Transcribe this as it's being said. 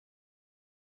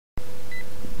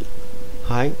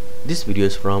Hi, this video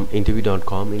is from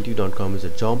interview.com. Interview.com is a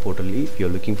job portal. If you're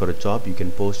looking for a job, you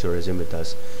can post your resume with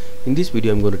us. In this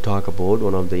video, I'm going to talk about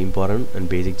one of the important and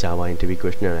basic Java interview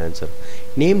question and answer.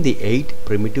 Name the 8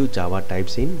 primitive Java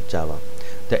types in Java.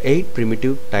 The 8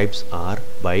 primitive types are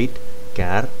byte,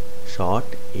 char,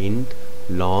 short, int,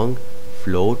 long,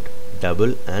 float,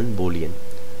 double, and boolean.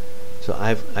 So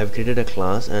I've created a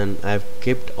class and I've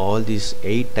kept all these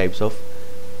 8 types of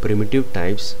primitive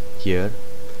types here.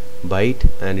 Byte,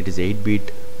 and it is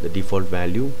 8-bit the default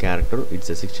value. Character,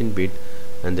 it's a 16-bit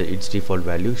and its default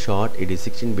value. Short, it is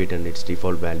 16-bit and its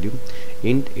default value.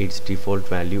 Int, its default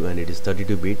value and it is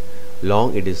 32-bit.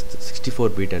 Long, it is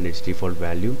 64-bit and its default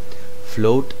value.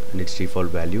 Float and its default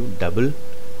value. Double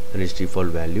and its default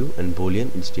value, and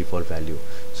boolean its default value.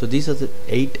 So these are the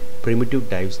 8 primitive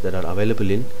types that are available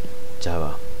in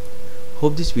Java.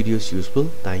 Hope this video is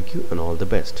useful. Thank you and all the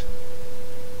best.